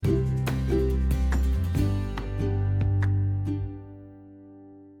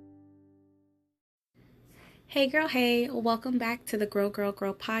Hey girl, hey, welcome back to the Grow Girl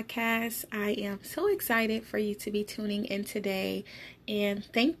Grow podcast. I am so excited for you to be tuning in today, and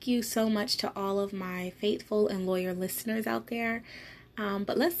thank you so much to all of my faithful and loyal listeners out there.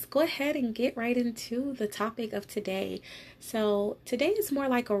 But let's go ahead and get right into the topic of today. So, today is more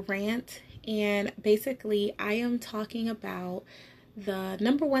like a rant, and basically, I am talking about the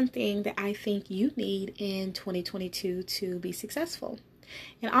number one thing that I think you need in 2022 to be successful.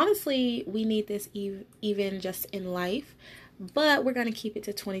 And honestly, we need this even just in life, but we're going to keep it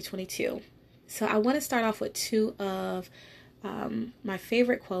to 2022. So I want to start off with two of my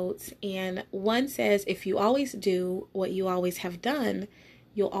favorite quotes. And one says, if you always do what you always have done,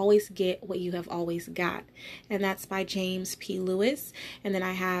 you'll always get what you have always got. And that's by James P. Lewis. And then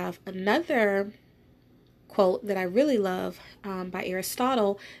I have another quote that I really love by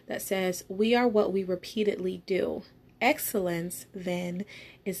Aristotle that says, we are what we repeatedly do. Excellence, then,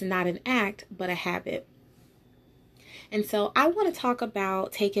 is not an act, but a habit. And so I want to talk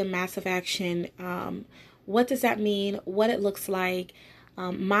about taking massive action. What does that mean? What it looks like?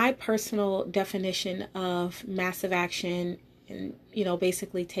 My personal definition of massive action and,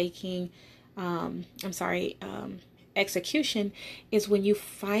 basically taking, execution is when you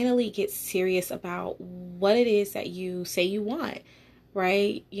finally get serious about what it is that you say you want.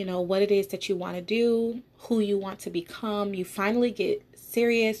 Right? What it is that you want to do, who you want to become. You finally get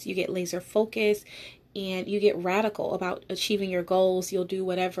serious, you get laser focused, and you get radical about achieving your goals. You'll do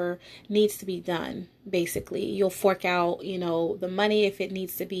whatever needs to be done, basically. You'll fork out, the money if it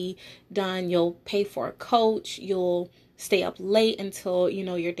needs to be done. You'll pay for a coach. You'll stay up late until,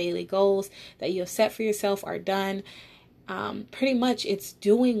 your daily goals that you've set for yourself are done. Pretty much it's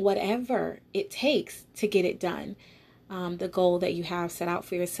doing whatever it takes to get it done. The goal that you have set out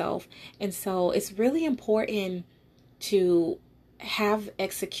for yourself. And so it's really important to have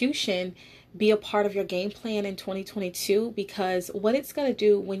execution be a part of your game plan in 2022, because what it's going to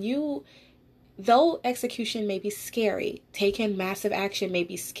do though execution may be scary, taking massive action may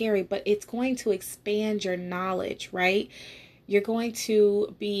be scary, but it's going to expand your knowledge, right? You're going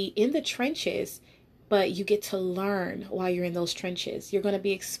to be in the trenches, but you get to learn while you're in those trenches. You're going to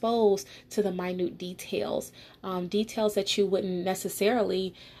be exposed to the minute details, details that you wouldn't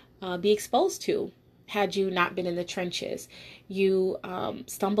necessarily be exposed to had you not been in the trenches. You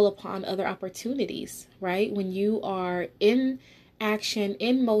stumble upon other opportunities, right? When you are in action,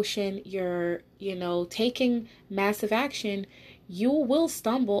 in motion, you're, taking massive action, you will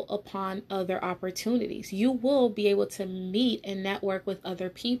stumble upon other opportunities. You will be able to meet and network with other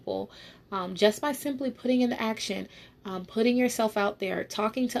people just by simply putting in the action, putting yourself out there,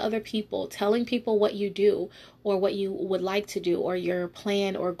 talking to other people, telling people what you do or what you would like to do or your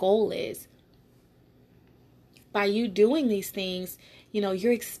plan or goal is. By you doing these things,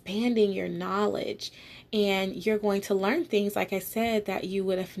 you're expanding your knowledge, and you're going to learn things, like I said, that you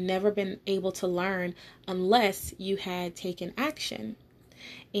would have never been able to learn unless you had taken action.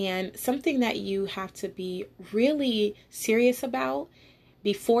 And something that you have to be really serious about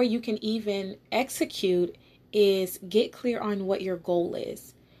before you can even execute is get clear on what your goal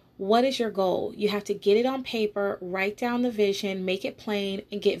is. What is your goal? You have to get it on paper, write down the vision, make it plain,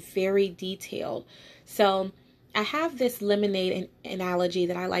 and get very detailed. So I have this lemonade analogy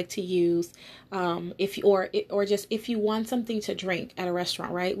that I like to use. If you want something to drink at a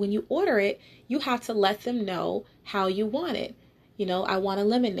restaurant, right? When you order it, you have to let them know how you want it. I want a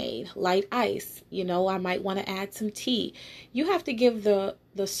lemonade, light ice. I might want to add some tea. You have to give the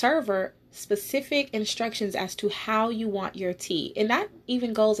server specific instructions as to how you want your tea. And that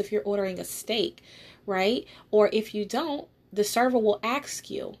even goes if you're ordering a steak, right? Or if you don't, the server will ask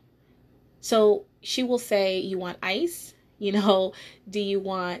you. So she will say, you want ice? Do you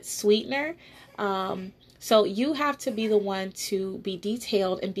want sweetener? So you have to be the one to be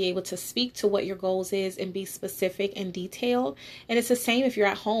detailed and be able to speak to what your goals is and be specific and detailed. And it's the same if you're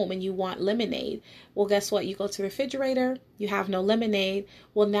at home and you want lemonade. Well, guess what? You go to the refrigerator, you have no lemonade.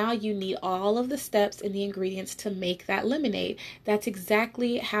 Well, now you need all of the steps and the ingredients to make that lemonade. That's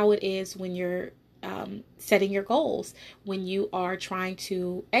exactly how it is when you're setting your goals. When you are trying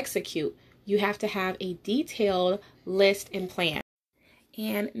to execute, you have to have a detailed list and plan.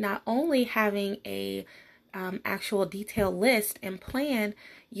 And not only having a actual detailed list and plan,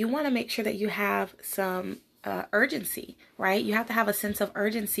 you want to make sure that you have some urgency, right? You have to have a sense of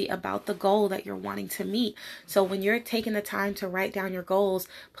urgency about the goal that you're wanting to meet. So when you're taking the time to write down your goals,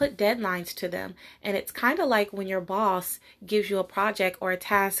 put deadlines to them. And it's kind of like when your boss gives you a project or a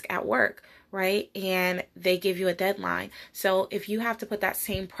task at work, right? And they give you a deadline. So if you have to put that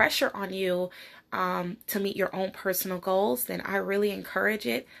same pressure on you to meet your own personal goals, then I really encourage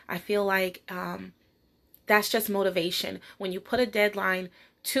it. I feel like that's just motivation. When you put a deadline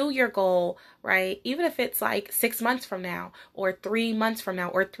to your goal, right? Even if it's like 6 months from now, or 3 months from now,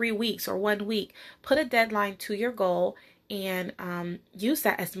 or 3 weeks, or 1 week, put a deadline to your goal and use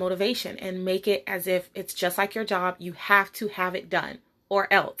that as motivation and make it as if it's just like your job. You have to have it done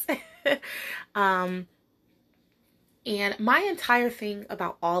or else. And my entire thing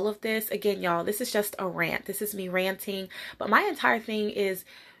about all of this, again, y'all, this is just a rant. This is me ranting. But my entire thing is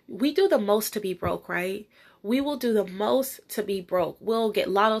we do the most to be broke, right? We will do the most to be broke. We'll get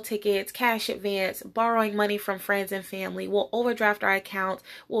lotto tickets, cash advance, borrowing money from friends and family. We'll overdraft our accounts.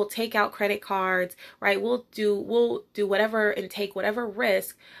 We'll take out credit cards, right? We'll do whatever and take whatever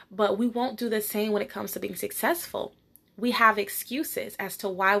risk, but we won't do the same when it comes to being successful. We have excuses as to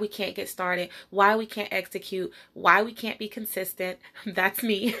why we can't get started, why we can't execute, why we can't be consistent. That's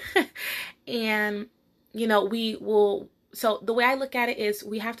me. And, so the way I look at it is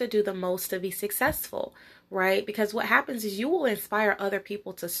we have to do the most to be successful, right? Because what happens is you will inspire other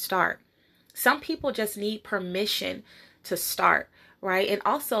people to start. Some people just need permission to start, right? And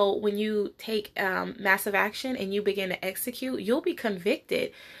also when you take massive action and you begin to execute, you'll be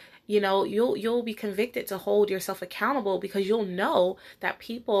convicted. You'll be convicted to hold yourself accountable, because you'll know that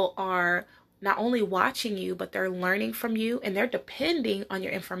people are not only watching you, but they're learning from you, and they're depending on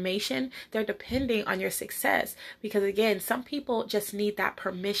your information. They're depending on your success, because again, some people just need that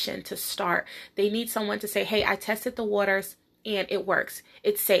permission to start. They need someone to say, hey, I tested the waters and it works.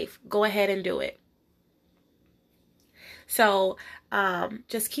 It's safe. Go ahead and do it. So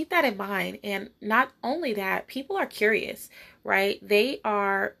just keep that in mind. And not only that, people are curious, right?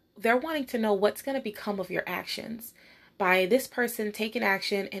 They're wanting to know what's going to become of your actions. By this person taking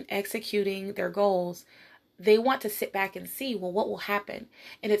action and executing their goals, they want to sit back and see, well, what will happen?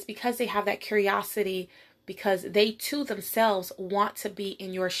 And it's because they have that curiosity, because they too themselves want to be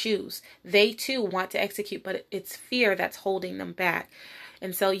in your shoes. They too want to execute, but it's fear that's holding them back.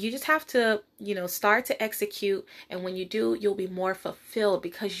 And so you just have to, start to execute. And when you do, you'll be more fulfilled,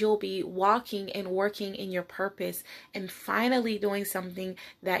 because you'll be walking and working in your purpose and finally doing something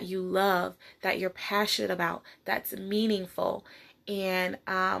that you love, that you're passionate about, that's meaningful. And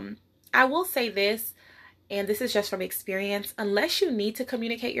I will say this, and this is just from experience, unless you need to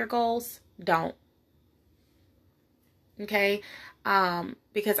communicate your goals, don't. Okay.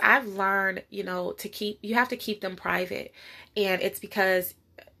 Because I've learned, you have to keep them private. And it's because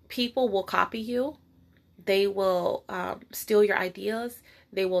people will copy you. They will steal your ideas.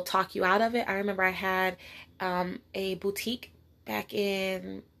 They will talk you out of it. I remember I had a boutique back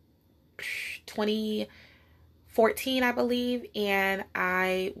in 2014, I believe. And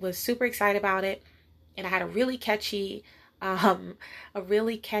I was super excited about it. And I had a really catchy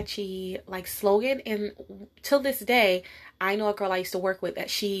like slogan, and till this day I know a girl I used to work with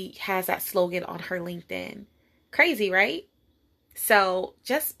that she has that slogan on her LinkedIn. Crazy, right? So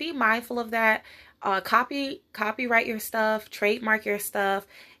just be mindful of that. Copyright your stuff, trademark your stuff,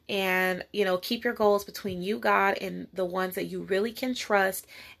 and keep your goals between you, God, and the ones that you really can trust,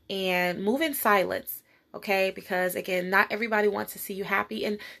 and move in silence. Okay? Because again, not everybody wants to see you happy,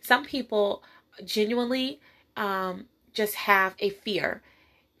 and some people genuinely just have a fear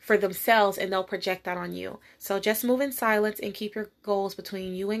for themselves, and they'll project that on you. So just move in silence and keep your goals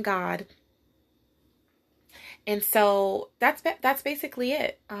between you and God. And so that's basically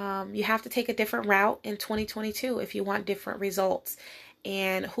it. You have to take a different route in 2022 if you want different results.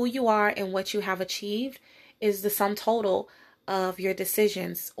 And who you are and what you have achieved is the sum total of your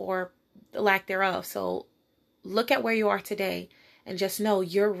decisions or the lack thereof. So look at where you are today and just know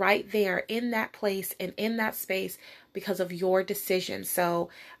you're right there in that place and in that space because of your decisions. So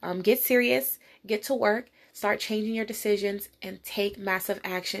get serious, get to work, start changing your decisions, and take massive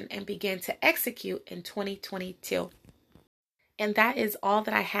action and begin to execute in 2022. And that is all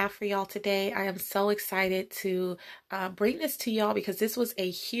that I have for y'all today. I am so excited to bring this to y'all because this was a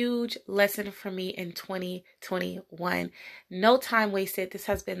huge lesson for me in 2021. No time wasted. This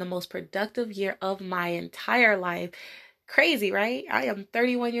has been the most productive year of my entire life. Crazy, right? I am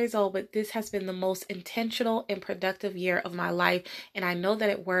 31 years old, but this has been the most intentional and productive year of my life. And I know that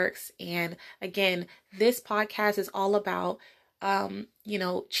it works. And again, this podcast is all about,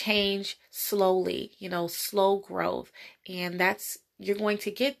 change slowly, slow growth. And you're going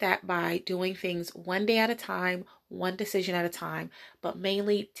to get that by doing things one day at a time, one decision at a time, but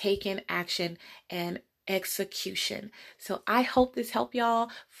mainly taking action and execution. So I hope this helped y'all.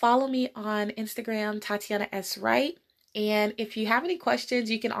 Follow me on Instagram, Tatiana S. Wright. And if you have any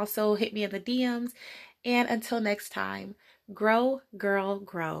questions, you can also hit me in the DMs. And until next time, grow, girl,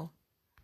 grow.